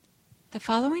The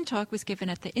following talk was given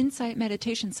at the Insight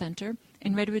Meditation Center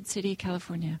in Redwood City,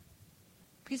 California.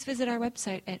 Please visit our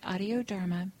website at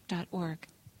audiodharma.org.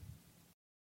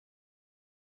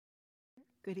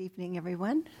 Good evening,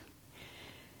 everyone.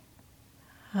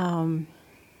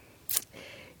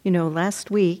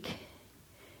 Last week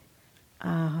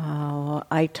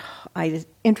I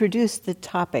introduced the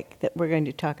topic that we're going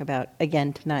to talk about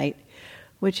again tonight,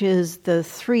 which is the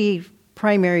three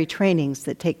primary trainings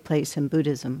that take place in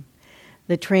Buddhism.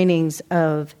 The trainings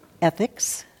of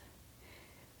ethics,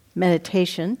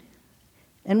 meditation,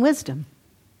 and wisdom.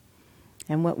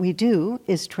 And what we do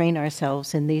is train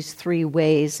ourselves in these three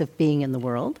ways of being in the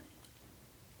world.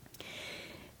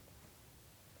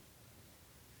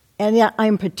 And yet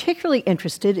I'm particularly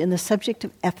interested in the subject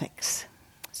of ethics.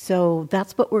 So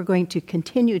that's what we're going to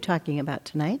continue talking about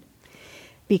tonight,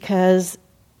 because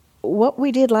what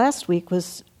we did last week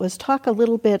was talk a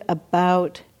little bit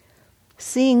about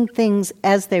seeing things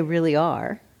as they really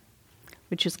are,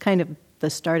 which is kind of the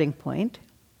starting point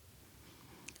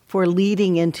for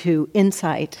leading into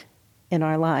insight in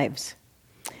our lives.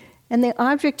 And the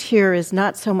object here is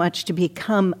not so much to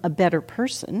become a better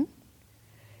person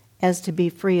as to be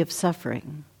free of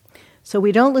suffering. So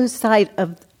we don't lose sight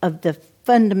of the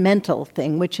fundamental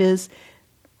thing, which is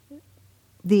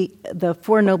the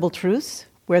Four Noble Truths,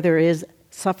 where there is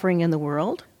suffering in the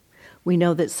world. We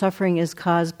know that suffering is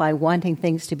caused by wanting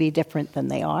things to be different than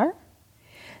they are,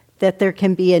 that there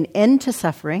can be an end to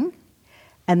suffering,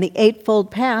 and the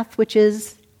Eightfold Path, which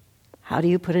is, how do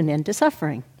you put an end to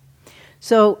suffering?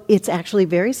 So it's actually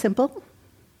very simple.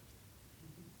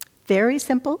 Very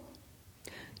simple.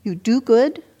 You do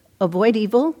good, avoid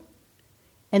evil,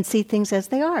 and see things as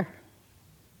they are.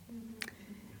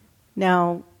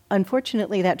 Now,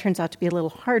 unfortunately, that turns out to be a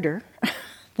little harder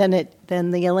than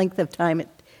the length of time it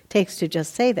takes to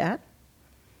just say that.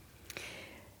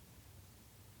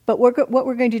 But what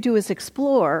we're going to do is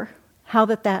explore how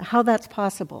that's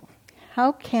possible.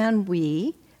 How can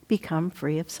we become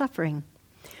free of suffering?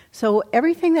 So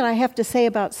everything that I have to say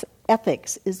about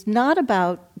ethics is not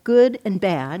about good and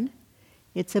bad.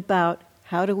 It's about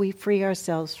how do we free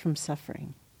ourselves from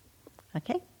suffering.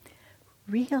 Okay?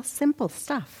 Real simple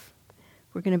stuff.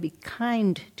 We're going to be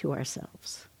kind to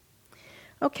ourselves.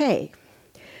 Okay.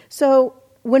 So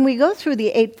when we go through the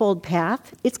Eightfold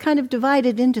Path, it's kind of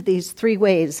divided into these three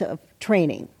ways of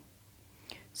training.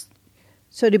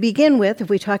 So to begin with, if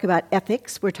we talk about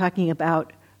ethics, we're talking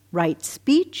about right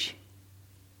speech,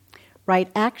 right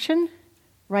action,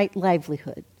 right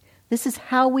livelihood. This is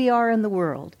how we are in the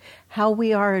world, how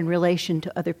we are in relation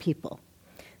to other people.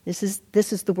 This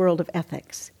is the world of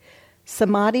ethics.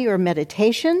 Samadhi or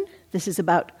meditation, this is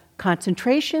about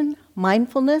concentration,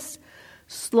 mindfulness,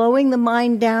 slowing the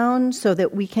mind down so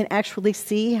that we can actually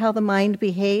see how the mind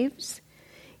behaves.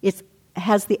 It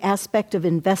has the aspect of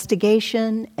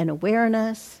investigation and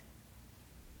awareness.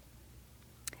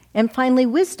 And finally,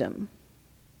 wisdom,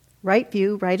 right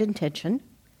view, right intention.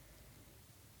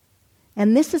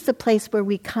 And this is the place where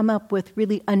we come up with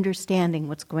really understanding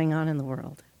what's going on in the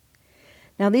world.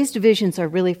 Now, these divisions are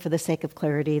really for the sake of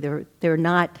clarity. They're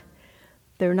not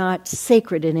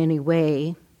sacred in any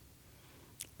way.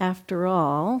 After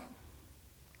all,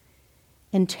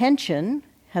 intention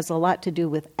has a lot to do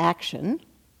with action.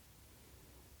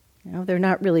 They're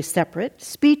not really separate.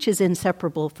 Speech is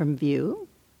inseparable from view.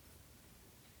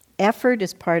 Effort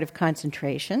is part of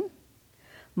concentration.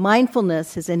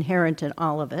 Mindfulness is inherent in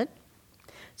all of it.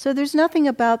 So there's nothing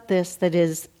about this that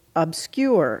is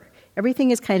obscure. Everything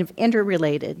is kind of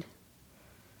interrelated.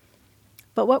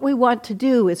 But what we want to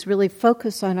do is really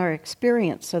focus on our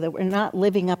experience so that we're not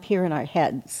living up here in our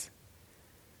heads.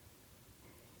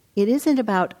 It isn't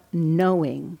about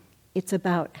knowing. It's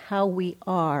about how we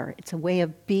are. It's a way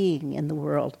of being in the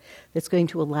world that's going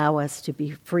to allow us to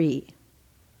be free.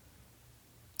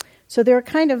 So there are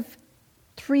kind of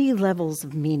three levels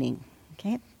of meaning.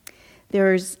 Okay,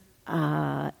 there's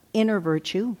inner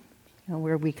virtue,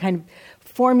 where we kind of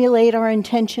formulate our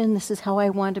intention. This is how I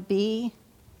want to be.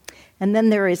 And then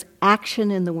there is action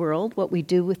in the world, what we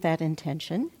do with that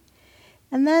intention.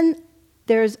 And then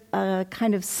there's a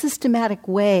kind of systematic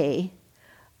way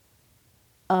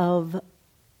of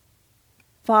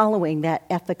following that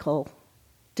ethical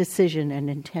decision and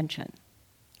intention.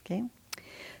 Okay?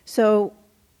 So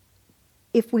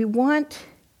if we want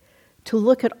to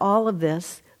look at all of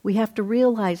this, we have to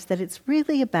realize that it's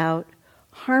really about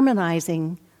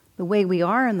harmonizing the way we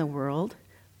are in the world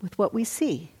with what we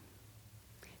see.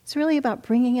 It's really about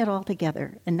bringing it all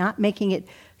together and not making it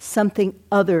something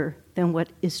other than what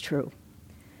is true.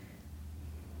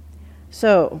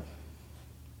 So,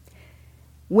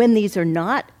 when these are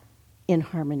not in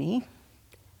harmony,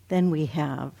 Then we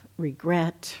have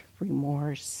regret,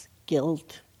 remorse,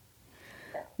 guilt.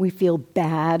 We feel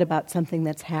bad about something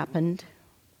that's happened.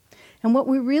 And what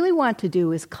we really want to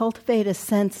do is cultivate a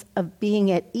sense of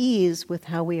being at ease with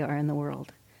how we are in the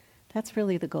world. That's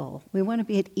really the goal. We want to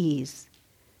be at ease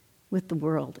with the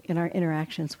world in our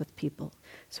interactions with people.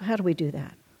 So how do we do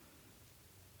that?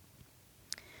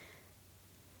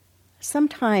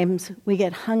 Sometimes we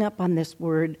get hung up on this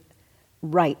word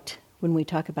right when we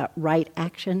talk about right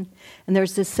action. And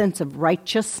there's this sense of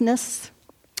righteousness,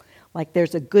 like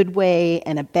there's a good way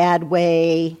and a bad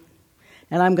way,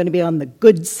 and I'm going to be on the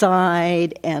good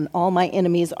side, and all my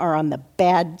enemies are on the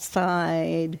bad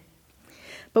side.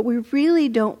 But we really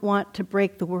don't want to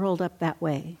break the world up that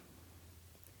way.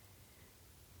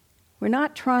 We're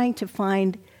not trying to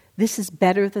find this is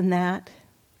better than that.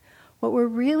 What we're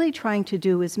really trying to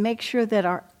do is make sure that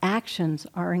our actions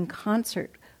are in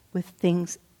concert with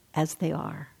things as they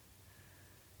are.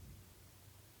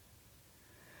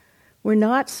 We're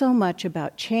not so much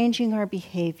about changing our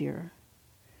behavior,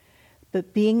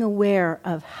 but being aware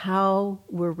of how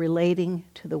we're relating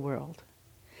to the world.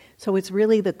 So it's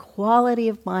really the quality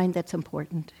of mind that's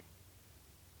important.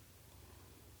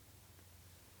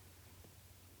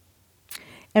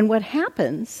 And what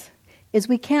happens is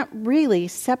we can't really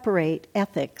separate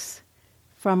ethics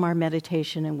from our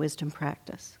meditation and wisdom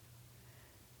practice.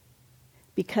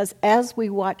 Because as we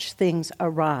watch things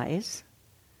arise,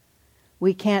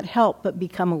 we can't help but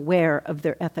become aware of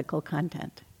their ethical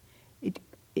content.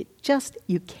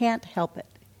 You can't help it.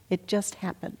 It just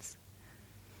happens.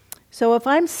 So if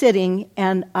I'm sitting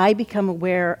and I become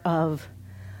aware of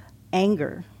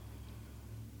anger,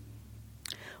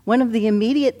 one of the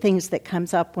immediate things that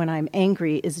comes up when I'm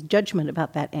angry is judgment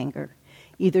about that anger.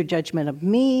 Either judgment of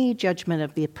me, judgment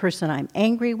of the person I'm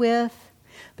angry with.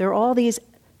 There are all these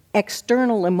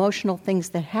external emotional things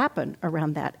that happen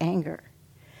around that anger.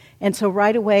 And so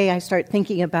right away I start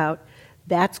thinking about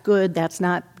that's good, that's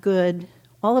not good.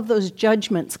 All of those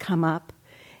judgments come up,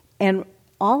 and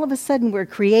all of a sudden we're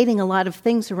creating a lot of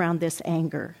things around this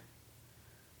anger.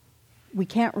 We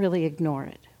can't really ignore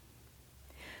it.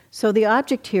 So the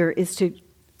object here is to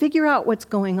figure out what's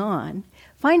going on,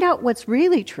 find out what's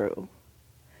really true.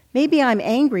 Maybe I'm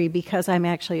angry because I'm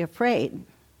actually afraid.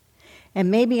 And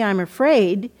maybe I'm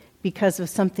afraid because of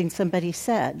something somebody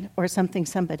said or something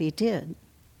somebody did.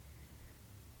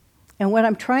 And what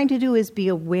I'm trying to do is be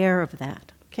aware of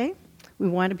that, okay? We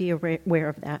want to be aware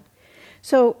of that.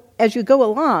 So as you go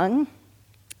along,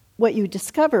 what you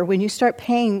discover when you start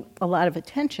paying a lot of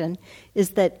attention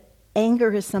is that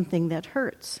anger is something that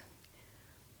hurts.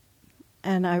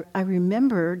 And I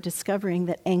remember discovering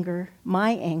that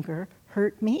my anger,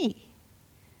 hurt me.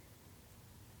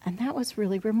 And that was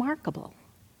really remarkable.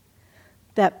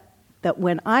 That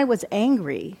when I was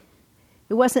angry,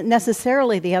 it wasn't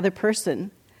necessarily the other person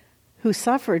who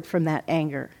suffered from that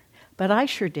anger, but I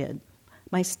sure did.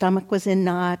 My stomach was in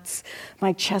knots,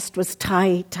 my chest was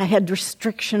tight, I had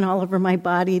restriction all over my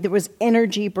body, there was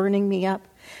energy burning me up.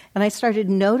 And I started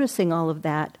noticing all of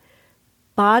that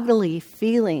bodily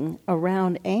feeling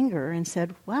around anger and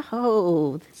said,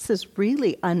 wow, this is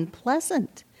really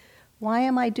unpleasant. Why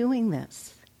am I doing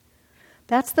this?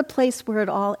 That's the place where it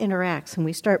all interacts, and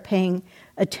we start paying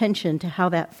attention to how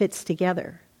that fits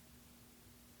together.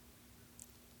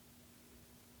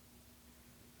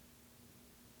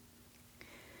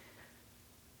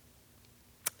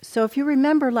 So if you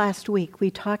remember last week,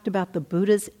 we talked about the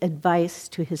Buddha's advice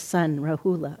to his son,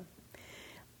 Rahula,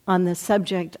 on the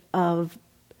subject of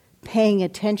paying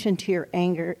attention to your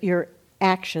anger, your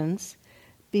actions,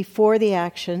 before the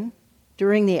action,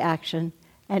 during the action,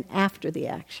 and after the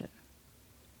action.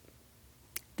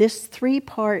 This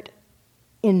 3-part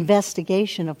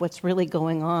investigation of what's really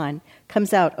going on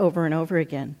comes out over and over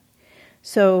again.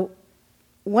 So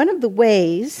one of the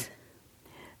ways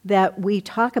that we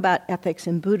talk about ethics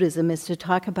in Buddhism is to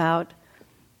talk about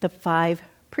the 5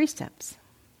 precepts.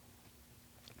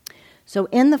 So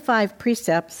in the 5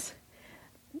 precepts,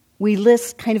 we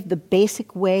list kind of the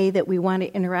basic way that we want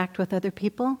to interact with other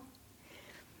people.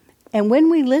 And when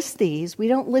we list these, we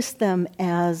don't list them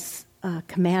as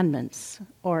commandments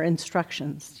or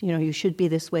instructions. You know, you should be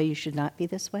this way, you should not be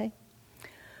this way.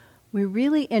 We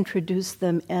really introduce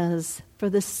them as, for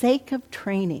the sake of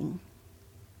training,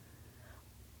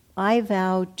 I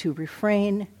vow to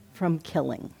refrain from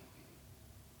killing.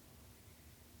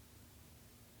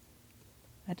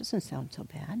 That doesn't sound so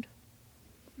bad.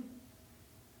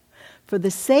 For the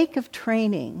sake of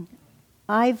training,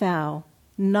 I vow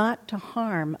not to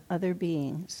harm other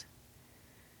beings.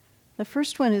 The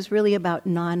first one is really about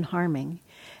non-harming.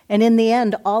 And in the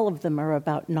end, all of them are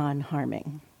about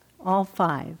non-harming. All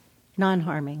 5.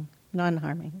 Non-harming.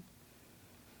 Non-harming.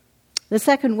 The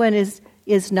second one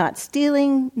is not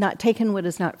stealing, not taking what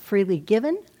is not freely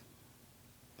given.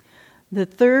 The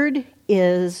third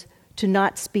is to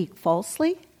not speak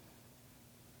falsely.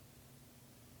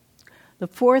 The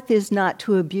fourth is not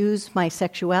to abuse my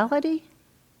sexuality.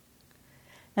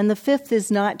 And the fifth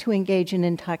is not to engage in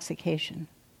intoxication.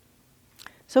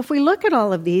 So if we look at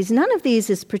all of these, none of these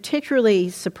is particularly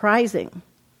surprising,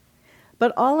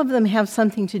 but all of them have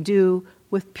something to do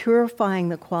with purifying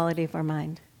the quality of our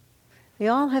mind. They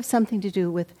all have something to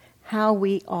do with how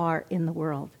we are in the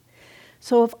world.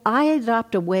 So if I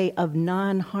adopt a way of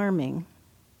non-harming,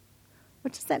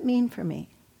 what does that mean for me?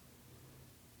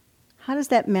 How does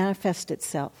that manifest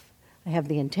itself? I have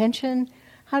the intention.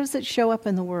 How does it show up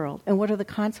in the world? And what are the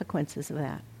consequences of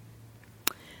that?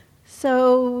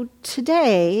 So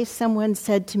today, someone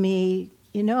said to me,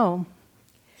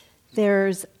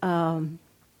 there's a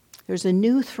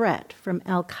new threat from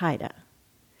Al-Qaeda.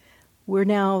 We're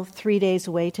now 3 days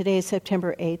away. Today is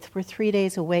September 8th. We're 3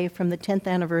 days away from the 10th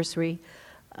anniversary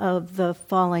of the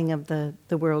falling of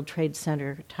the World Trade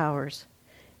Center towers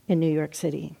in New York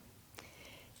City.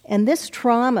 And this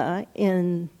trauma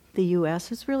in the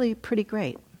U.S. is really pretty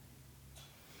great.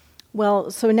 Well,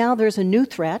 so now there's a new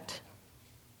threat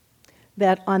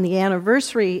that on the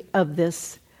anniversary of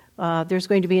this, there's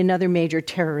going to be another major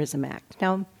terrorism act.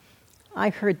 Now, I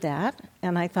heard that,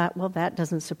 and I thought, well, that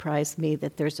doesn't surprise me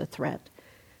that there's a threat.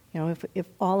 If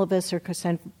all of us are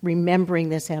remembering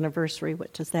this anniversary,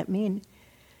 what does that mean?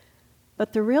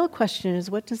 But the real question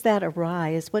is, what does that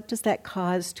arise? What does that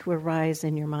cause to arise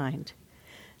in your mind?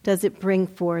 Does it bring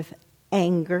forth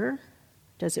anger?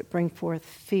 Does it bring forth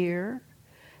fear?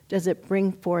 Does it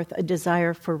bring forth a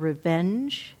desire for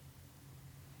revenge?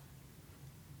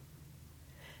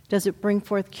 Does it bring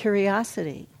forth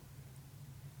curiosity?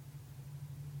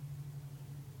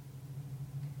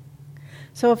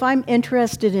 So if I'm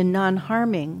interested in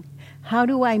non-harming, how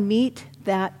do I meet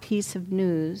that piece of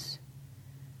news?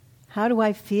 How do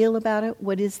I feel about it?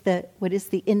 What is the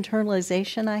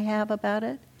internalization I have about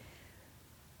it?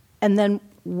 And then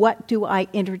what do I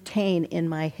entertain in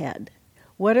my head?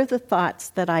 What are the thoughts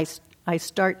that I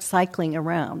start cycling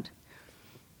around?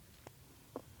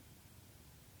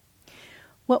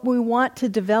 What we want to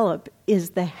develop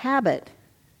is the habit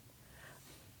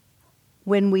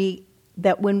when we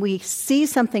see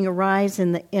something arise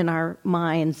in our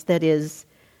minds that is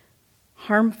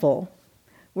harmful,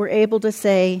 we're able to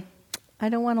say, I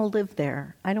don't want to live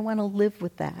there. I don't want to live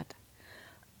with that.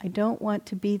 I don't want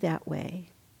to be that way.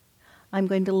 I'm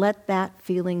going to let that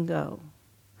feeling go.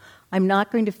 I'm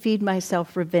not going to feed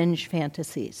myself revenge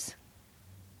fantasies.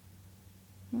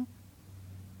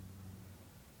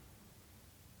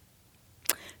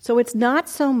 So it's not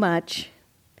so much,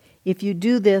 if you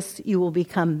do this, you will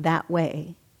become that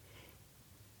way.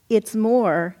 It's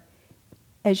more,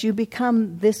 as you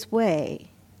become this way,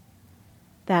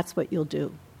 that's what you'll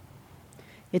do.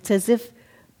 It's as if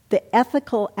the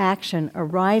ethical action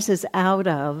arises out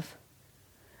of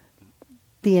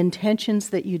the intentions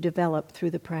that you develop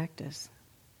through the practice.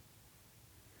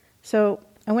 So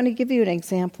I want to give you an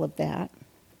example of that.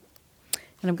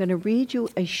 And I'm going to read you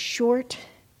a short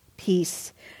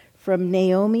piece from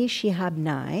Naomi Shihab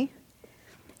Nye.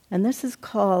 And this is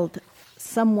called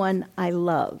Someone I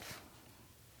Love.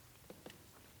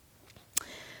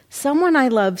 Someone I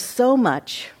love so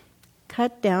much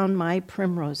cut down my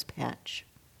primrose patch.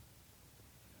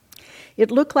 It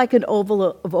looked like an oval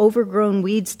of overgrown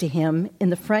weeds to him in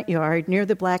the front yard near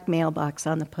the black mailbox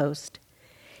on the post.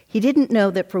 He didn't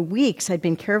know that for weeks I'd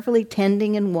been carefully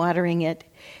tending and watering it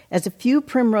as a few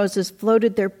primroses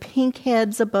floated their pink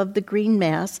heads above the green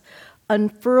mass,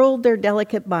 unfurled their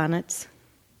delicate bonnets.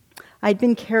 I'd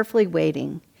been carefully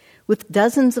waiting. With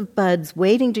dozens of buds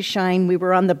waiting to shine, we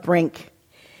were on the brink.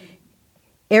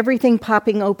 Everything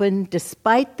popping open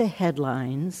despite the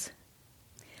headlines.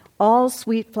 All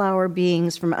sweet flower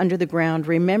beings from under the ground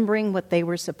remembering what they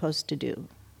were supposed to do.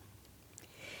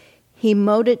 He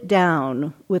mowed it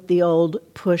down with the old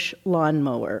push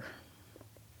lawnmower.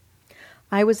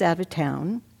 I was out of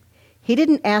town. He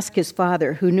didn't ask his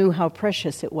father, who knew how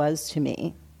precious it was to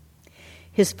me.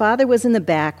 His father was in the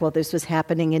back while this was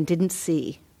happening and didn't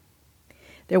see.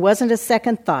 There wasn't a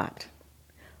second thought.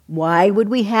 Why would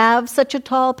we have such a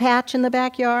tall patch in the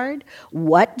backyard?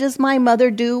 What does my mother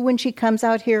do when she comes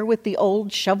out here with the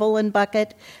old shovel and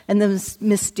bucket and the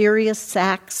mysterious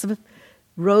sacks of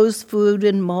rose food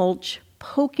and mulch,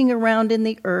 poking around in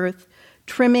the earth,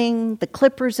 trimming the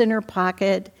clippers in her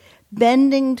pocket,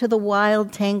 bending to the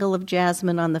wild tangle of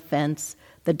jasmine on the fence,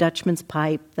 the Dutchman's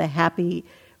pipe, the happy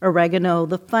oregano,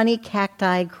 the funny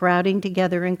cacti crowding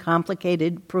together in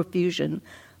complicated profusion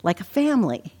like a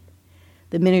family.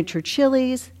 The miniature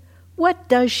chilies. What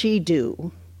does she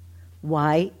do?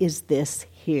 Why is this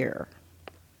here?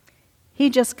 He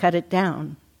just cut it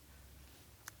down.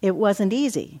 It wasn't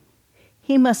easy.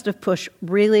 He must have pushed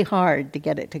really hard to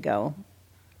get it to go.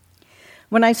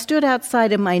 When I stood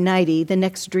outside in my nightie the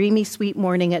next dreamy, sweet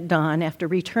morning at dawn after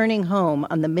returning home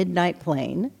on the midnight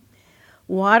plane,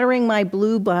 watering my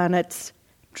blue bonnets,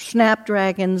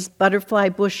 snapdragons, butterfly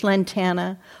bush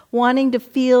lantana, wanting to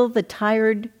feel the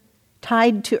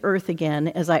tied to earth again,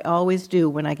 as I always do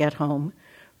when I get home,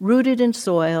 rooted in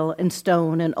soil and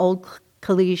stone and old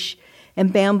caliche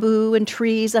and bamboo and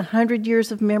trees, 100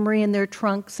 years of memory in their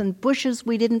trunks, and bushes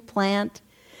we didn't plant,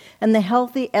 and the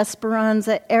healthy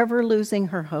Esperanza ever losing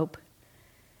her hope,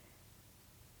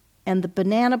 and the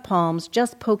banana palms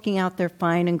just poking out their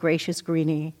fine and gracious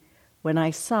greenery, when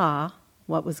I saw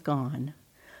what was gone,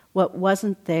 what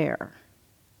wasn't there.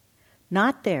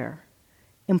 Not there.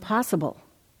 Impossible.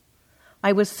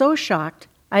 I was so shocked,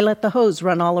 I let the hose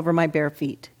run all over my bare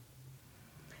feet.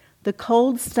 The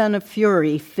cold sun of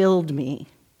fury filled me,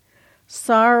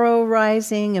 sorrow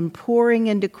rising and pouring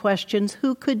into questions.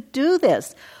 Who could do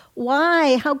this?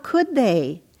 Why? How could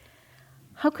they?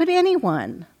 How could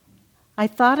anyone? I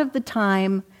thought of the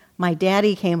time my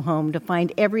daddy came home to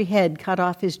find every head cut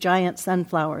off his giant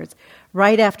sunflowers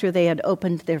right after they had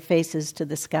opened their faces to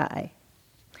the sky.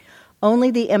 Only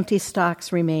the empty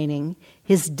stalks remaining,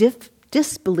 his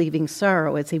disbelieving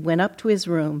sorrow as he went up to his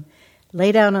room,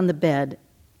 lay down on the bed,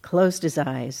 closed his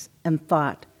eyes, and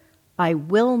thought, I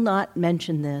will not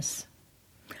mention this.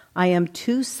 I am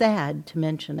too sad to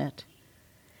mention it.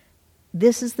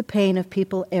 This is the pain of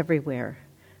people everywhere,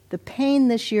 the pain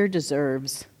this year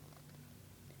deserves.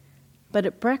 But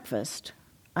at breakfast,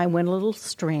 I went a little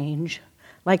strange,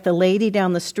 like the lady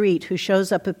down the street who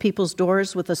shows up at people's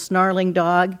doors with a snarling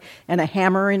dog and a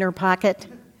hammer in her pocket.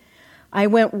 I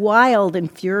went wild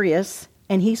and furious,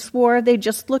 and he swore they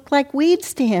just looked like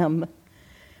weeds to him.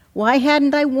 Why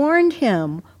hadn't I warned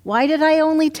him? Why did I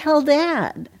only tell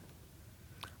Dad?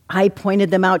 I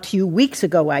pointed them out to you weeks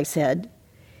ago, I said.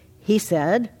 He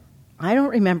said, I don't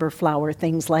remember flower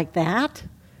things like that.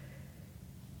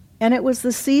 And it was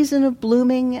the season of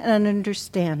blooming and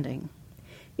understanding.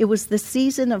 It was the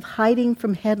season of hiding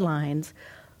from headlines,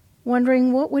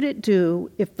 wondering what would it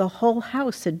do if the whole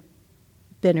house had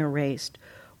been erased,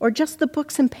 or just the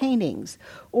books and paintings,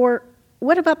 or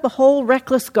what about the whole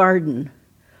reckless garden?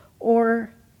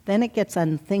 Or then it gets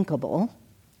unthinkable,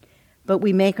 but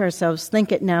we make ourselves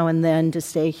think it now and then to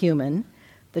stay human.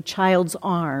 The child's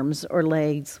arms or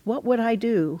legs, what would I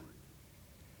do?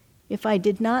 If I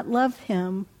did not love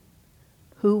him,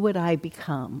 who would I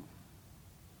become?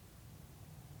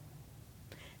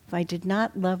 If I did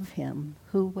not love him,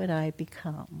 who would I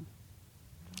become?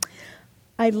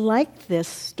 I like this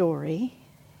story,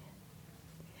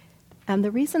 and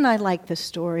the reason I like this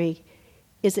story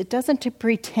is it doesn't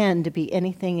pretend to be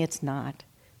anything it's not.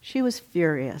 She was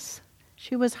furious.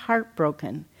 She was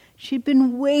heartbroken. She'd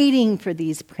been waiting for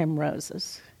these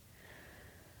primroses.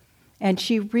 And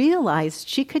she realized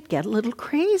she could get a little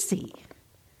crazy.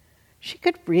 She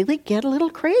could really get a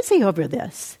little crazy over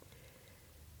this.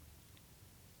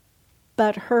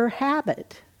 But her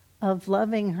habit of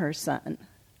loving her son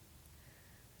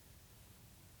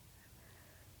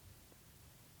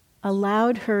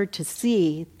allowed her to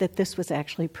see that this was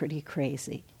actually pretty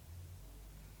crazy.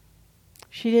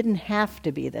 She didn't have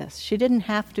to be this. She didn't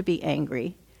have to be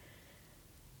angry.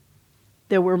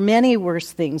 There were many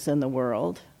worse things in the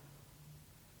world,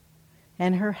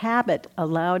 and her habit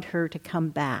allowed her to come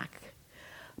back.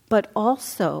 But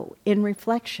also, in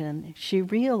reflection, she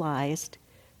realized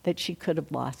that she could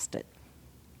have lost it.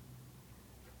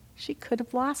 She could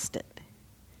have lost it.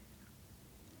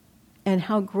 And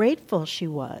how grateful she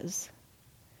was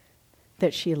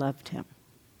that she loved him.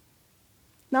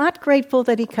 Not grateful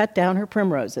that he cut down her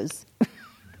primroses.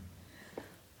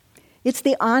 It's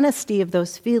the honesty of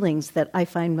those feelings that I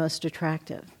find most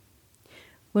attractive.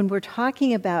 When we're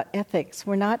talking about ethics,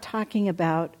 we're not talking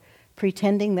about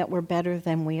pretending that we're better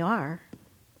than we are.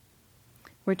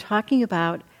 We're talking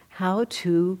about how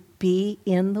to be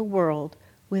in the world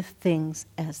with things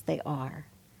as they are.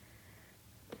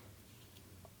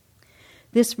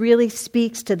 This really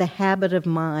speaks to the habit of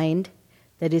mind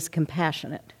that is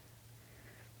compassionate.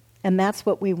 And that's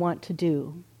what we want to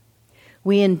do.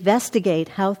 We investigate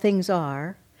how things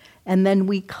are, and then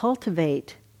we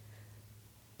cultivate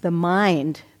the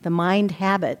mind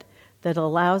habit that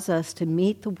allows us to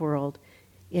meet the world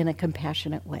in a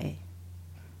compassionate way.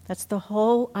 That's the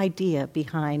whole idea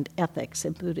behind ethics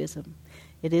in Buddhism,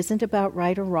 It isn't about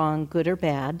right or wrong, good or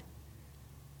bad.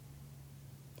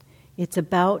 It's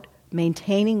about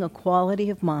maintaining a quality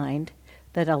of mind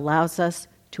that allows us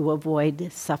to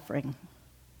avoid suffering.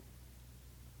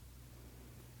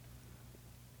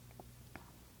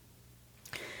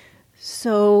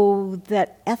 So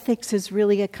that ethics is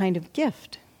really a kind of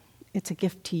gift. It's a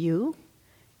gift to you.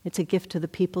 It's a gift to the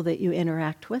people that you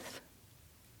interact with.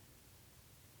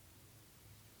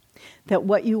 That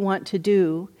what you want to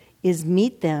do is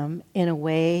meet them in a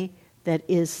way that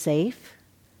is safe,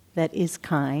 that is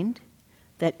kind,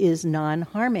 that is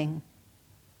non-harming.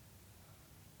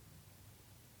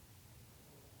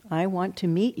 I want to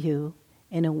meet you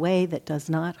in a way that does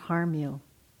not harm you.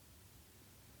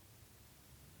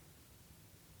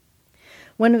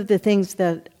 One of the things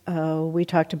that we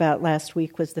talked about last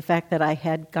week was the fact that I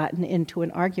had gotten into an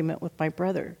argument with my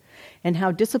brother and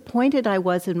how disappointed I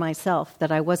was in myself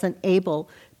that I wasn't able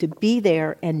to be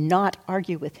there and not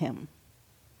argue with him.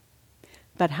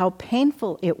 But how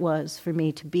painful it was for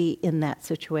me to be in that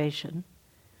situation.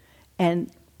 And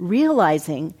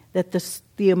realizing that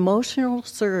the emotional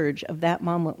surge of that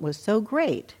moment was so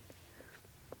great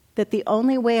that the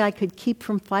only way I could keep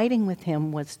from fighting with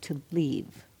him was to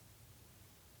leave.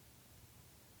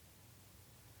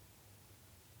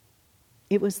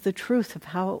 It was the truth of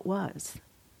how it was.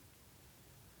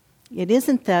 It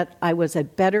isn't that I was a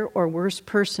better or worse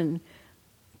person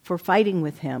for fighting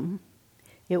with him.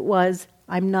 It was,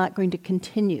 I'm not going to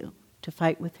continue to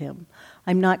fight with him.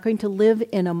 I'm not going to live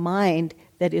in a mind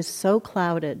that is so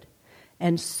clouded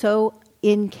and so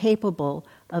incapable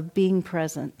of being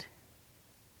present.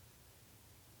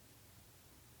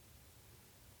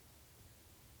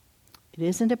 It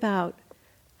isn't about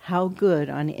how good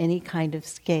on any kind of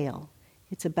scale.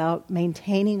 It's about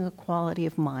maintaining a quality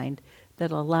of mind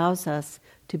that allows us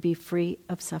to be free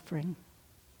of suffering.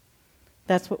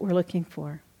 That's what we're looking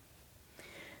for.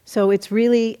 So it's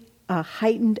really a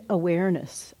heightened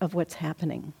awareness of what's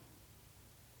happening.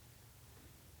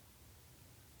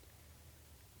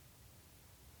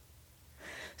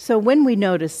 So when we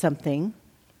notice something,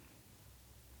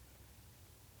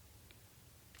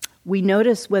 we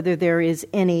notice whether there is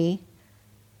any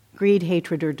greed,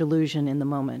 hatred, or delusion in the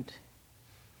moment.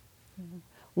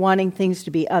 Wanting things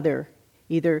to be other.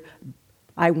 Either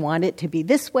I want it to be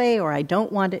this way, or I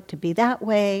don't want it to be that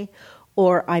way,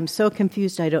 or I'm so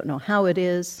confused I don't know how it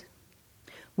is.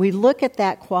 We look at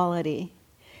that quality,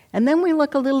 and then we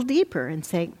look a little deeper and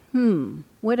say,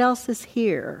 what else is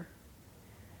here?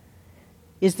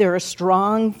 Is there a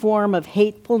strong form of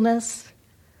hatefulness?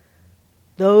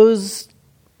 Those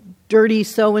dirty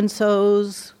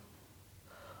so-and-sos?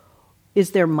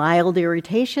 Is there mild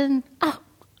irritation? Oh,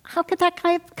 how could that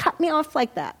guy have cut me off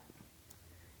like that?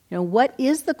 What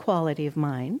is the quality of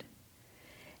mind?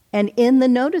 And in the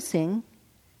noticing,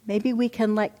 maybe we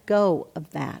can let go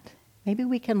of that. Maybe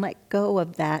we can let go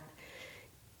of that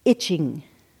itching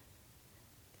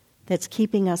that's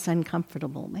keeping us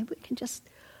uncomfortable. Maybe we can just,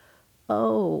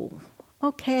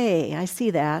 okay, I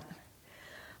see that.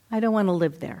 I don't want to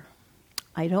live there.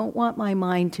 I don't want my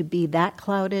mind to be that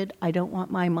clouded. I don't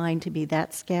want my mind to be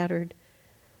that scattered.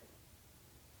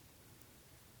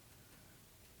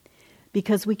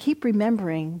 Because we keep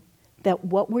remembering that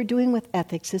what we're doing with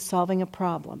ethics is solving a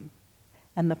problem.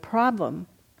 And the problem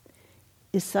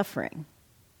is suffering.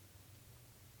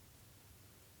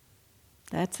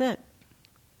 That's it.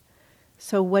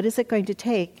 So what is it going to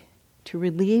take to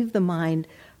relieve the mind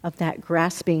of that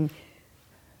grasping,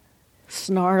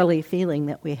 snarly feeling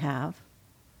that we have?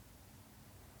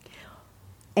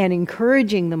 And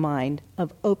encouraging the mind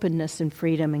of openness and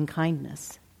freedom and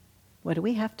kindness. What do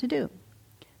we have to do?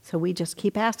 So we just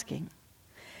keep asking.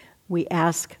 We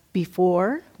ask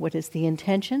before, what is the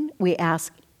intention? We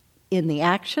ask in the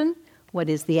action, what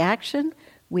is the action?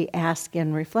 We ask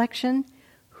in reflection,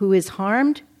 who is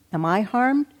harmed? Am I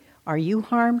harmed? Are you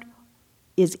harmed?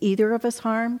 Is either of us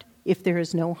harmed? If there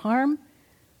is no harm,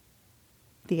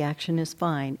 the action is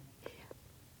fine.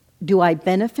 Do I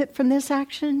benefit from this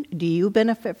action? Do you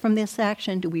benefit from this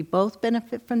action? Do we both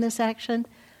benefit from this action?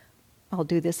 I'll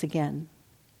do this again.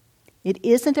 It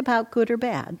isn't about good or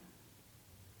bad.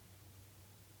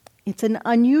 It's an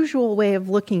unusual way of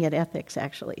looking at ethics,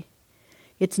 actually.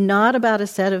 It's not about a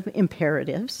set of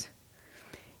imperatives.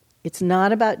 It's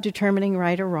not about determining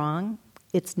right or wrong.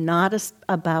 It's not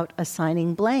about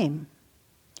assigning blame.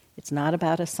 It's not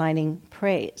about assigning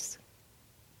praise.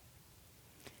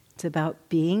 It's about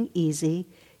being easy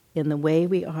in the way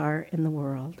we are in the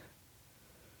world.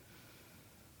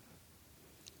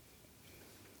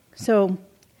 So,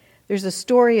 there's a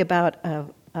story about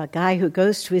a guy who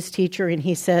goes to his teacher and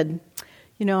he said,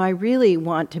 I really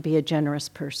want to be a generous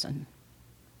person,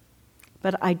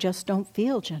 but I just don't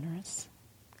feel generous.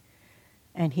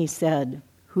 And he said,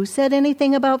 who said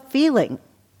anything about feeling?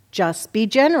 Just be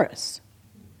generous.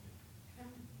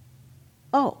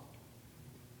 Oh.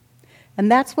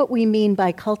 And that's what we mean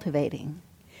by cultivating.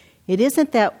 It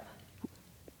isn't that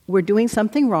we're doing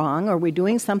something wrong or we're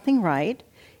doing something right.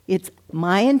 It's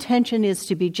my intention is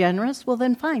to be generous. Well,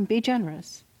 then fine, be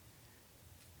generous.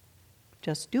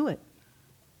 Just do it.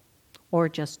 Or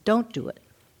just don't do it.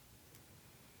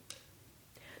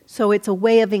 So it's a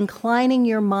way of inclining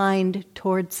your mind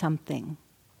toward something.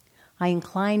 I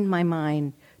incline my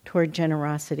mind toward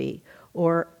generosity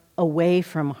or away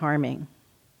from harming.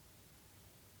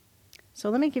 So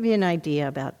let me give you an idea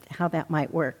about how that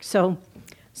might work. So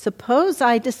suppose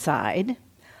I decide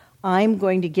I'm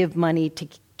going to give money to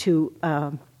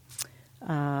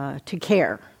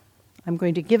CARE. I'm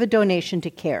going to give a donation to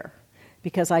CARE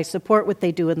because I support what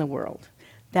they do in the world.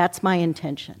 That's my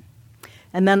intention.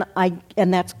 And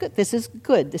that's good. This is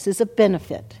good. This is a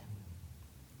benefit.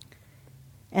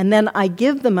 And then I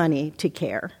give the money to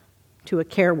CARE, to a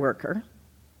care worker.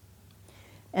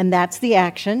 And that's the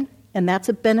action, and that's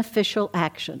a beneficial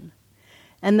action.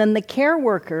 And then the care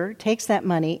worker takes that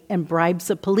money and bribes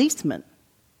a policeman.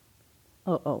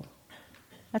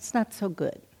 That's not so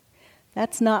good.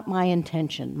 That's not my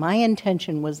intention. My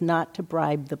intention was not to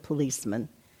bribe the policeman.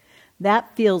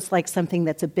 That feels like something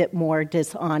that's a bit more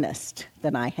dishonest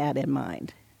than I had in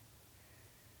mind.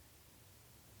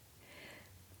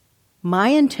 My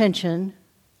intention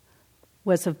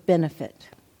was of benefit.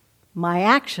 My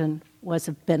action was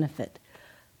of benefit.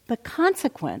 The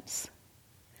consequence,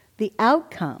 the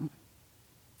outcome,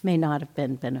 may not have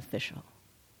been beneficial.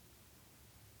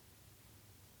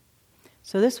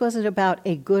 So this wasn't about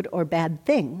a good or bad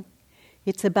thing.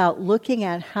 It's about looking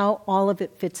at how all of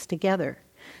it fits together.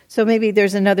 So maybe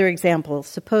there's another example.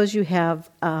 Suppose you have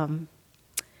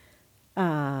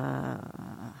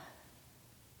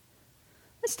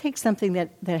let's take something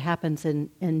that happens in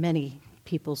many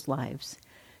people's lives.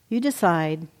 You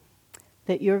decide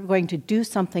that you're going to do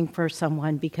something for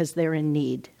someone because they're in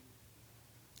need,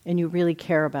 and you really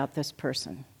care about this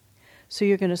person. So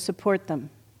you're going to support them.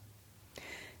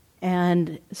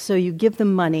 And so you give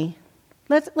them money.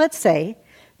 Let's say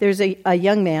there's a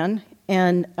young man,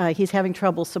 and he's having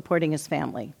trouble supporting his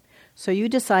family. So you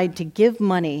decide to give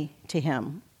money to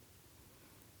him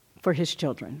for his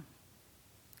children.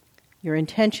 Your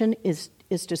intention is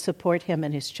to support him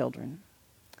and his children.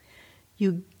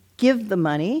 You give the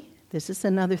money. This is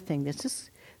another thing. This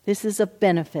is a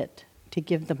benefit to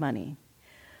give the money.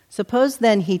 Suppose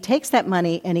then he takes that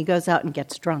money and he goes out and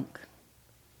gets drunk.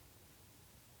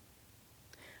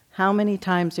 How many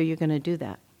times are you going to do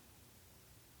that?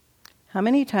 How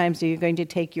many times are you going to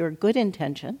take your good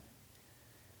intention,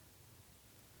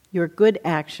 your good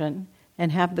action,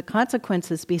 and have the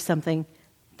consequences be something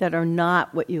that are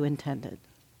not what you intended?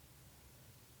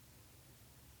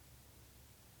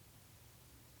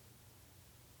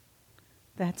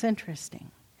 That's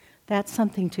interesting. That's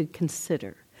something to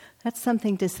consider. That's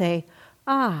something to say,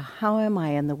 how am I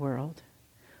in the world?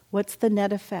 What's the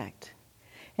net effect?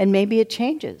 And maybe it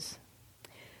changes.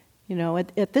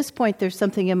 At this point, there's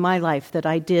something in my life that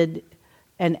I did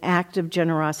an act of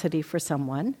generosity for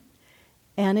someone.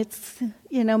 And it's,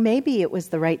 maybe it was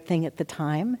the right thing at the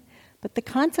time, but the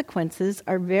consequences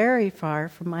are very far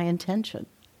from my intention.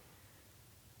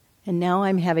 And now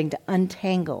I'm having to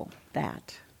untangle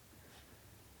that.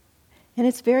 And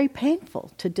it's very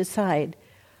painful to decide,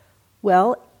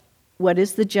 well, what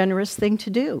is the generous thing to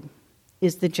do?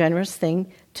 Is the generous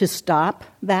thing to stop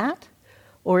that?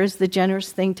 Or is the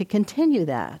generous thing to continue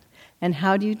that? And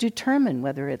how do you determine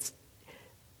whether it's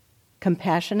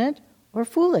compassionate or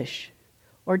foolish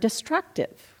or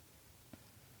destructive?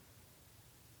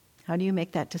 How do you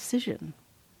make that decision?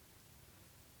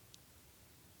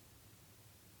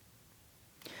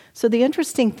 So the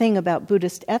interesting thing about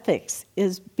Buddhist ethics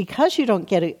is because you don't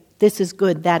get a this is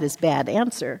good, that is bad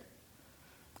answer,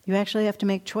 you actually have to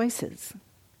make choices.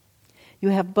 You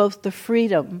have both the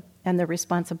freedom and the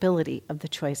responsibility of the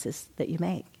choices that you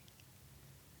make.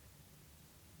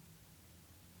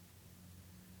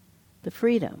 The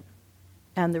freedom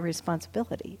and the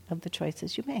responsibility of the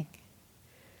choices you make.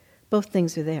 Both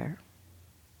things are there.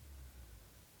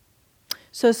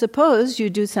 So suppose you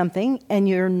do something and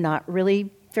you're not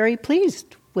really very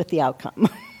pleased with the outcome.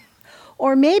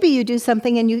 Or maybe you do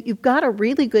something and you've got a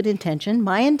really good intention.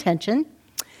 My intention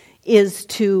is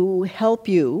to help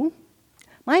you.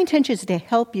 My intention is to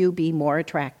help you be more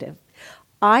attractive.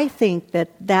 I think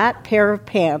that pair of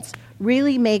pants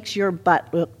really makes your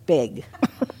butt look big.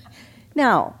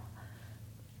 Now,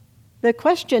 The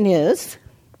question is,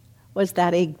 was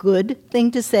that a good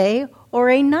thing to say or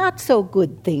a not so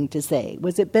good thing to say?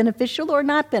 Was it beneficial or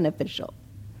not beneficial?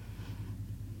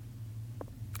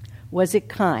 Was it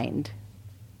kind?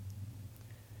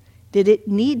 Did it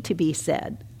need to be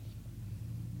said?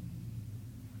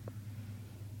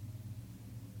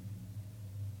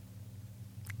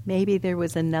 Maybe there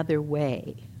was another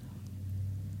way.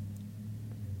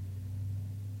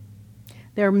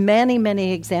 There are many,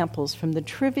 many examples, from the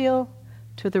trivial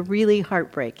to the really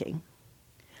heartbreaking,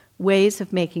 ways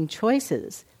of making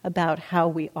choices about how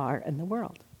we are in the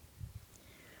world.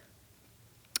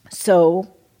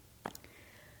 So,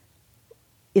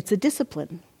 it's a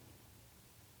discipline.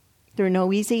 There are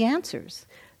no easy answers.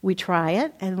 We try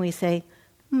it and we say,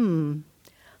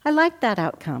 I like that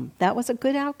outcome. That was a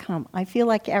good outcome. I feel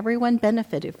like everyone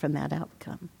benefited from that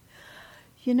outcome.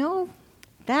 You know,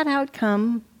 that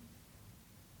outcome,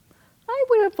 I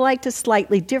would have liked a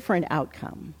slightly different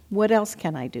outcome. What else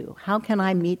can I do? How can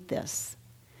I meet this?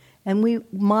 And we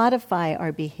modify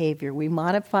our behavior. We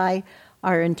modify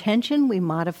our intention. We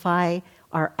modify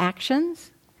our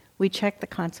actions. We check the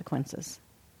consequences.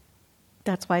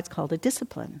 That's why it's called a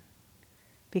discipline,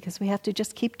 because we have to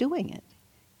just keep doing it.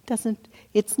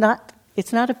 It's not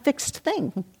a fixed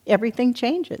thing. Everything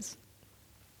changes.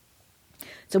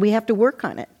 So we have to work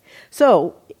on it.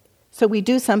 So we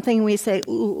do something and we say,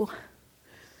 ooh,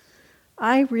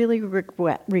 I really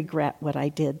regret what I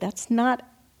did.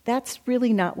 That's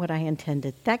really not what I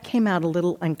intended. That came out a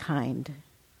little unkind.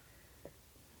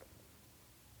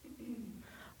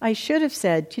 I should have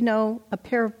said, a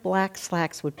pair of black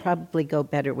slacks would probably go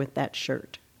better with that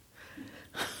shirt.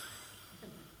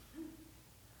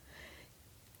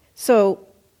 So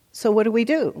what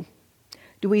do?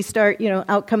 Do we start,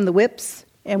 out come the whips,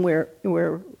 and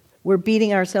we're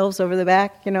beating ourselves over the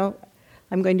back,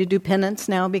 I'm going to do penance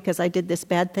now because I did this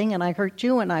bad thing and I hurt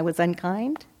you and I was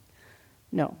unkind?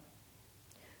 No.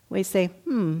 We say,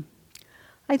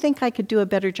 I think I could do a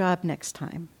better job next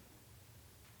time.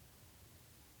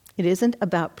 It isn't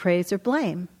about praise or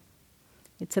blame.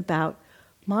 It's about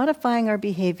modifying our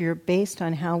behavior based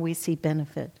on how we see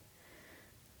benefit.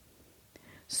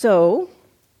 So,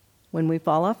 when we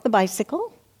fall off the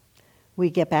bicycle, we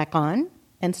get back on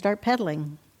and start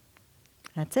pedaling.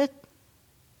 That's it.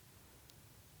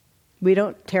 We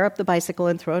don't tear up the bicycle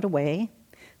and throw it away.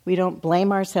 We don't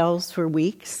blame ourselves for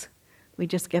weeks. We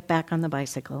just get back on the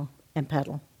bicycle and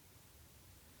pedal.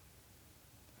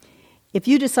 If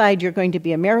you decide you're going to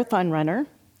be a marathon runner,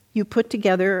 you put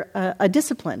together a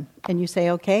discipline, and you say,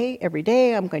 okay, every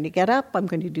day I'm going to get up, I'm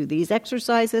going to do these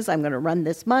exercises, I'm going to run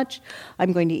this much,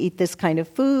 I'm going to eat this kind of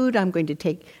food, I'm going to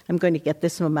get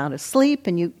this amount of sleep,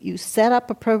 and you set up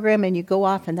a program and you go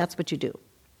off, and that's what you do.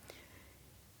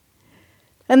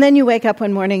 And then you wake up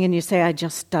one morning and you say, I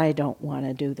don't want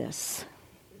to do this.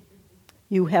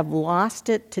 You have lost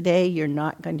it today, you're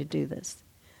not going to do this.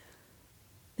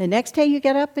 The next day you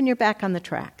get up and you're back on the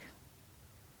track.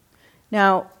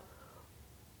 Now,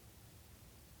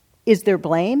 is there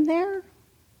blame there?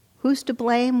 Who's to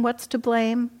blame? What's to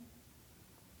blame?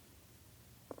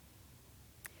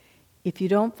 If you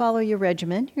don't follow your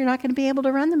regimen, you're not going to be able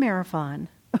to run the marathon.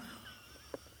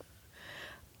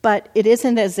 But it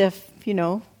isn't as if,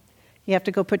 you have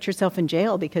to go put yourself in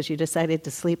jail because you decided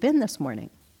to sleep in this morning.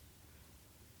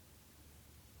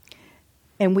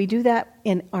 And we do that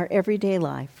in our everyday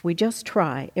life. We just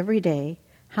try every day.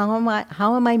 How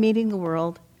am I meeting the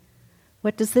world?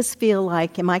 What does this feel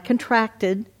like? Am I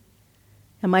contracted?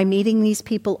 Am I meeting these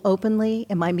people openly?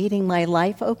 Am I meeting my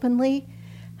life openly?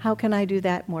 How can I do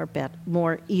that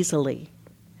more easily,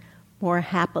 more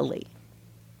happily?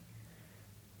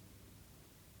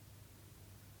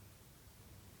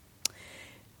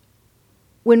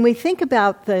 When we think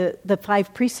about the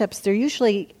 5 precepts, they're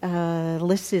usually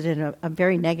listed in a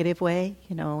very negative way.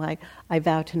 I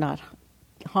vow to not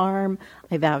harm,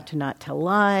 I vow to not tell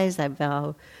lies, I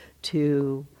vow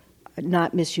to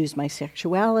not misuse my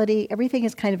sexuality. Everything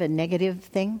is kind of a negative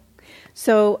thing.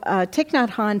 So Thich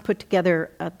Nhat Hanh put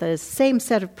together the same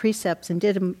set of precepts and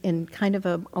did them in kind of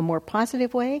a more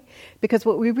positive way, because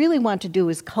what we really want to do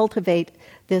is cultivate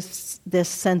this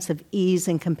sense of ease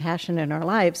and compassion in our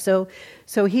lives.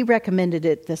 So he recommended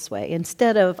it this way.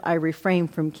 Instead of I refrain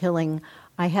from killing,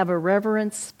 I have a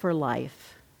reverence for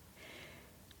life.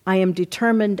 I am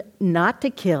determined not to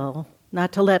kill,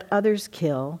 not to let others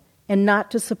kill, and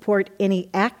not to support any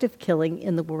act of killing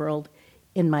in the world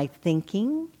in my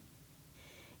thinking,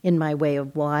 in my way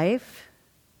of life.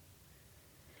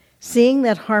 Seeing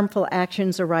that harmful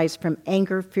actions arise from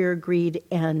anger, fear, greed,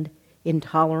 and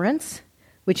intolerance,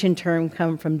 which in turn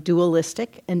come from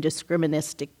dualistic and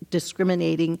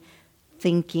discriminating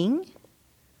thinking,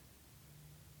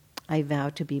 I vow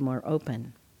to be more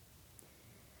open.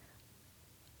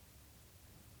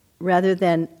 Rather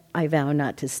than I vow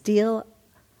not to steal,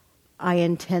 I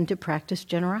intend to practice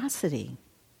generosity.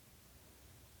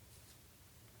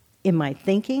 In my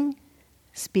thinking,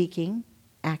 speaking,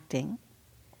 acting.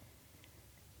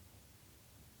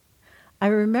 I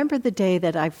remember the day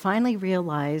that I finally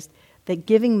realized that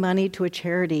giving money to a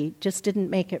charity just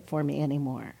didn't make it for me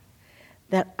anymore.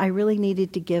 That I really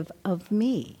needed to give of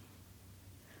me.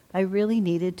 I really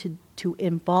needed to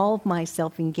involve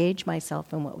myself, engage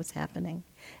myself in what was happening.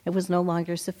 It was no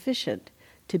longer sufficient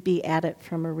to be at it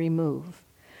from a remove.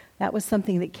 That was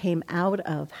something that came out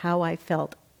of how I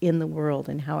felt in the world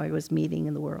and how I was meeting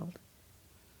in the world.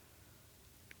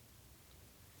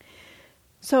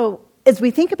 So, as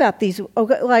we think about these,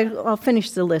 I'll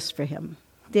finish the list for him.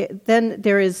 Then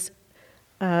there is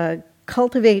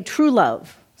cultivate true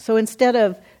love. So instead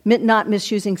of not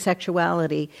misusing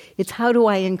sexuality, it's how do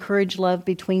I encourage love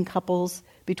between couples,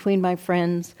 between my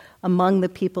friends, among the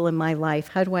people in my life?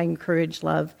 How do I encourage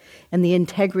love and the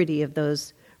integrity of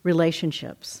those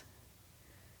relationships?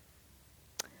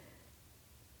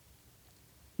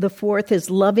 The fourth is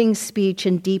loving speech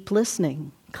and deep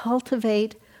listening.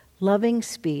 Cultivate loving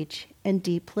speech and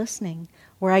deep listening,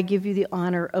 where I give you the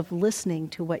honor of listening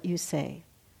to what you say.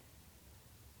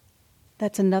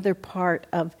 That's another part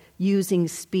of using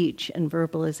speech and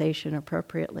verbalization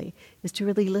appropriately, is to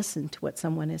really listen to what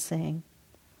someone is saying.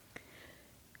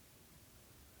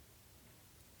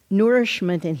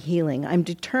 Nourishment and healing. I'm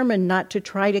determined not to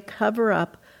try to cover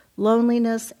up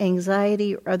loneliness,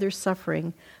 anxiety, or other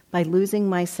suffering by losing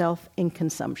myself in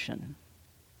consumption.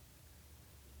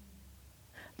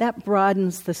 That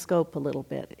broadens the scope a little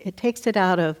bit. It takes it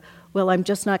out of, well, I'm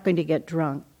just not going to get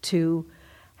drunk, to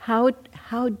how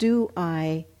do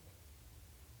I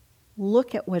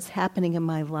look at what's happening in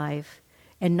my life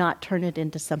and not turn it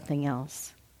into something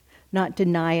else, not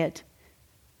deny it,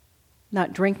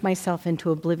 not drink myself into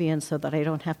oblivion so that I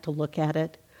don't have to look at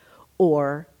it,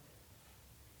 or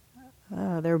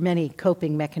there are many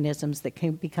coping mechanisms that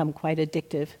can become quite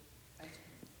addictive.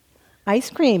 Ice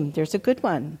cream, there's a good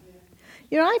one.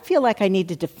 You know, I feel like I need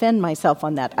to defend myself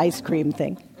on that ice cream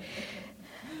thing.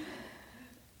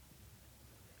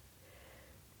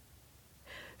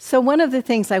 So one of the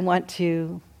things I want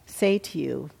to say to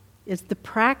you is the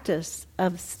practice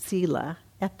of sila,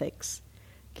 ethics,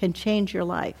 can change your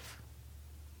life.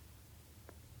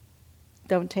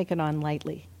 Don't take it on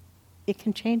lightly. It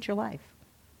can change your life.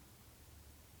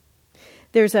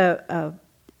 There's a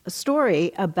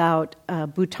story about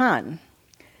Bhutan.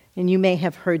 And you may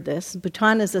have heard this.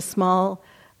 Bhutan is a small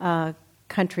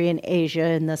country in Asia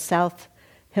in the South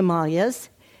Himalayas.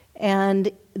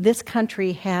 And this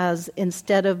country has,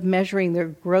 instead of measuring their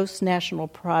gross national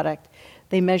product,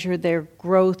 they measure their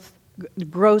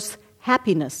gross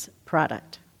happiness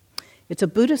product. It's a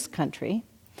Buddhist country.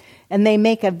 And they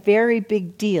make a very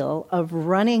big deal of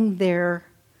running their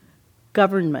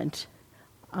government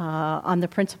on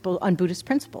Buddhist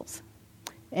principles.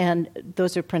 And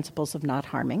those are principles of not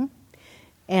harming.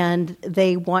 And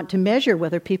they want to measure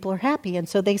whether people are happy. And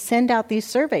so they send out these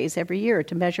surveys every year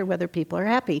to measure whether people are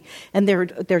happy. And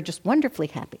they're just wonderfully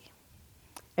happy.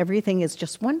 Everything is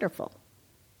just wonderful.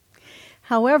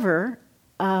 However,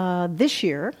 this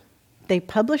year, they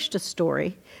published a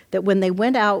story that when they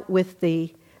went out with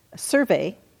the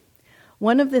survey,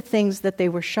 one of the things that they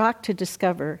were shocked to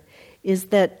discover is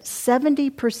that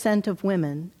 70% of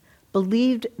women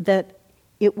believed that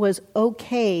it was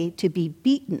okay to be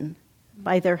beaten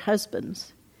by their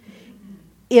husbands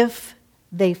if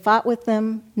they fought with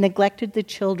them, neglected the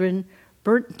children,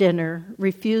 burnt dinner,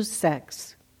 refused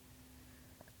sex.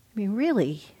 I mean,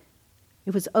 really?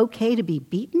 It was okay to be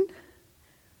beaten?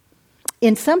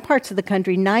 In some parts of the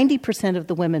country, 90% of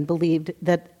the women believed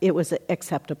that it was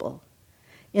acceptable.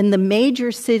 In the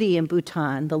major city in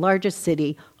Bhutan, the largest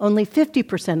city, only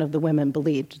 50% of the women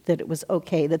believed that it was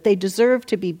okay, that they deserved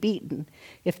to be beaten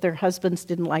if their husbands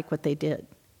didn't like what they did.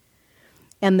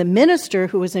 And the minister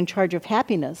who was in charge of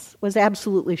happiness was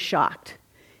absolutely shocked.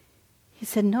 He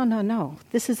said, no,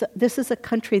 this is a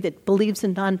country that believes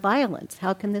in nonviolence.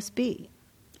 How can this be?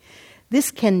 This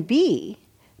can be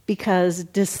because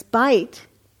despite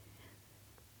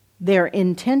their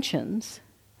intentions,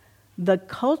 the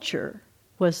culture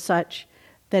was such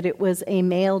that it was a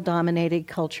male-dominated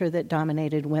culture that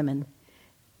dominated women.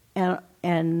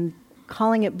 And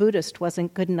calling it Buddhist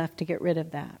wasn't good enough to get rid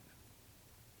of that.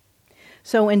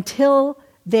 So until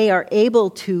they are able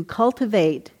to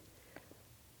cultivate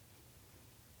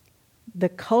the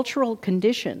cultural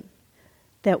condition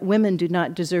that women do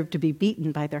not deserve to be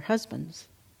beaten by their husbands,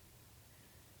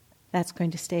 that's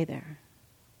going to stay there.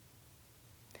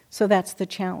 So that's the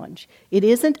challenge. It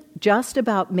isn't just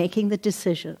about making the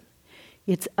decision.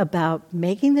 It's about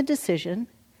making the decision,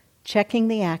 checking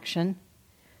the action,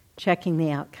 checking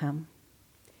the outcome.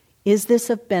 Is this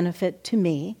of benefit to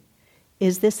me?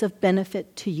 Is this of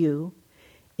benefit to you?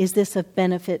 Is this of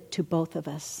benefit to both of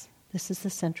us? This is the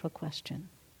central question.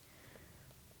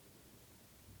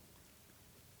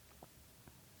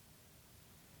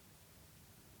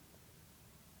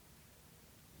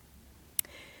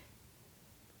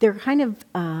 They're kind of,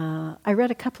 I read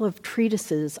a couple of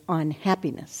treatises on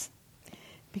happiness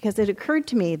because it occurred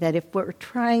to me that if we're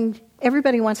trying,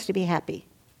 everybody wants to be happy,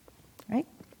 right?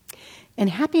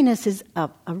 And happiness is a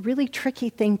really tricky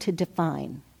thing to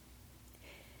define.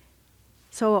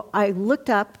 So I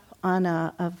looked up on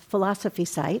a philosophy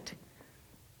site,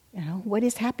 what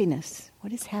is happiness?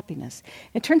 What is happiness?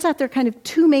 It turns out there are kind of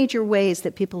two major ways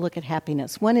that people look at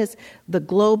happiness. One is the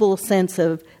global sense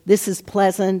of this is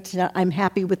pleasant, I'm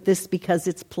happy with this because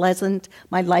it's pleasant,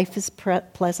 my life is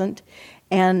pleasant.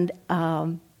 And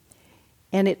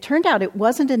it turned out it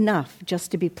wasn't enough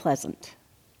just to be pleasant.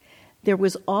 There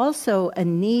was also a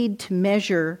need to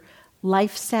measure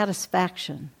life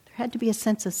satisfaction. There had to be a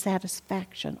sense of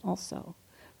satisfaction also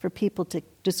for people to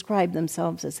describe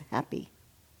themselves as happy.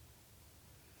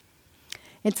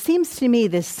 It seems to me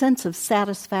this sense of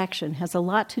satisfaction has a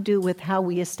lot to do with how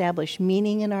we establish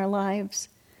meaning in our lives,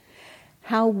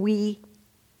 how we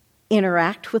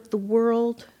interact with the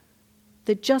world,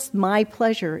 that just my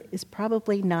pleasure is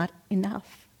probably not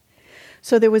enough.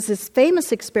 So there was this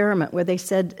famous experiment where they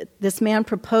said, this man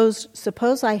proposed,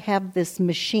 suppose I have this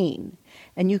machine,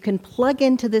 and you can plug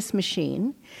into this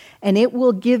machine, and it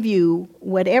will give you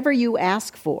whatever you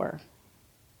ask for,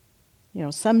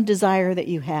 some desire that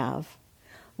you have.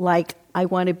 Like, I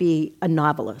want to be a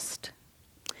novelist.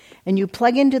 And you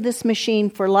plug into this machine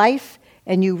for life,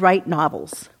 and you write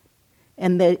novels.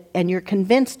 And you're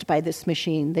convinced by this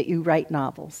machine that you write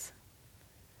novels.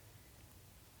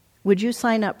 Would you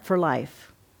sign up for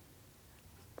life?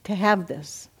 To have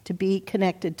this, to be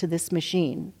connected to this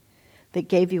machine that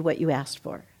gave you what you asked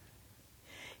for?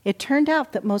 It turned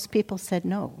out that most people said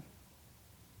no.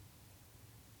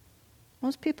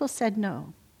 Most people said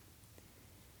no.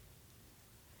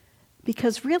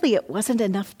 Because really it wasn't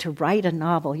enough to write a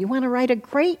novel. You want to write a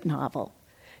great novel.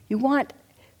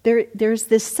 There's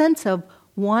this sense of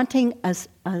wanting a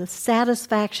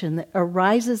satisfaction that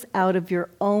arises out of your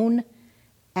own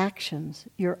actions,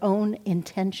 your own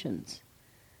intentions.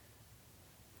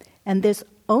 And this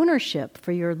ownership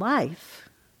for your life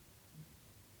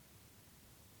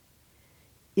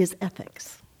is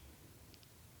ethics.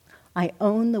 I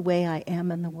own the way I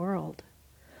am in the world.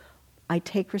 I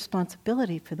take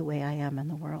responsibility for the way I am in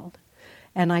the world.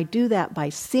 And I do that by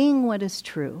seeing what is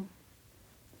true,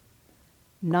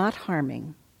 not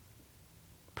harming,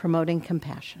 promoting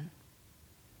compassion.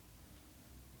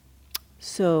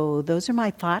 So those are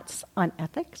my thoughts on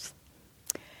ethics.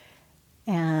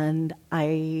 And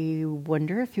I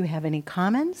wonder if you have any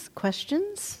comments,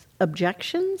 questions,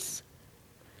 objections.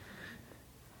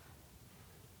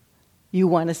 You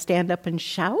want to stand up and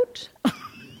shout?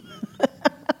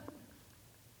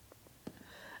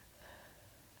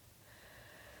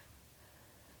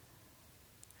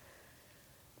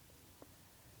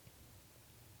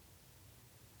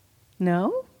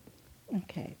 No?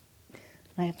 Okay.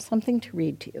 I have something to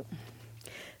read to you.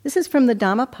 This is from the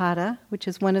Dhammapada, which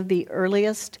is one of the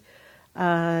earliest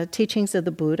teachings of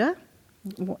the Buddha,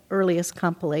 earliest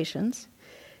compilations.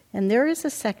 And there is a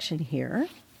section here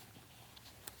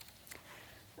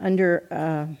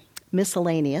under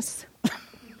miscellaneous,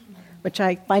 which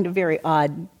I find a very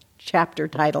odd chapter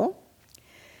title.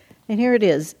 And here it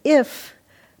is. If,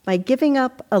 by giving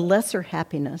up a lesser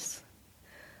happiness,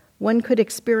 one could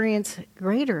experience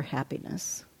greater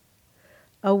happiness,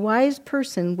 a wise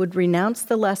person would renounce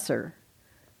the lesser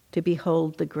to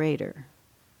behold the greater.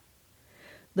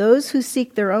 Those who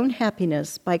seek their own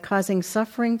happiness by causing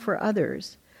suffering for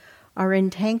others are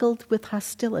entangled with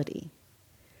hostility.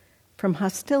 From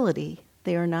hostility,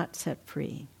 they are not set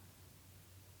free.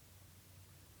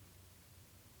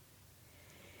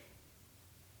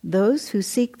 Those who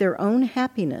seek their own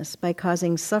happiness by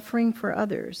causing suffering for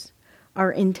others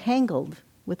are entangled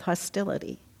with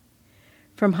hostility.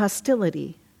 From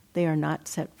hostility, they are not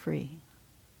set free.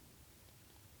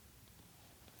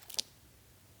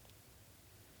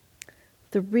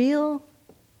 The real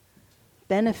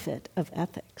benefit of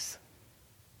ethics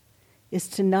is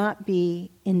to not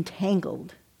be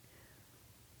entangled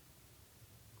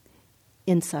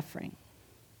in suffering.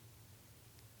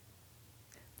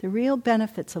 The real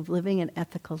benefits of living an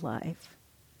ethical life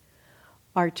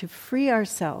are to free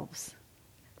ourselves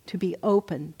to be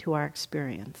open to our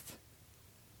experience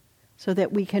so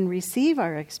that we can receive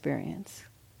our experience,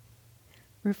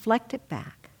 reflect it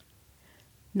back,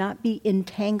 not be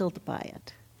entangled by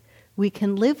it. We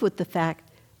can live with the fact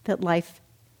that life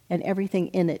and everything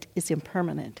in it is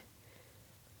impermanent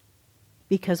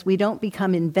because we don't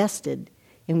become invested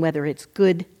in whether it's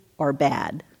good or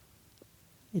bad.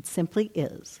 It simply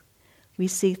is. We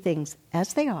see things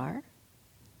as they are.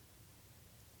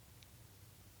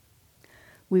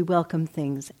 We welcome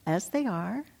things as they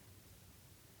are.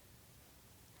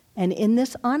 And in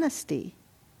this honesty,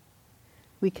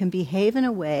 we can behave in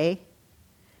a way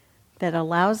that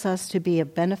allows us to be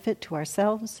of benefit to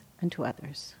ourselves and to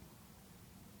others.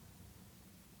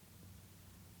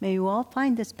 May you all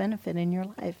find this benefit in your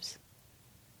lives.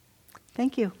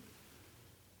 Thank you.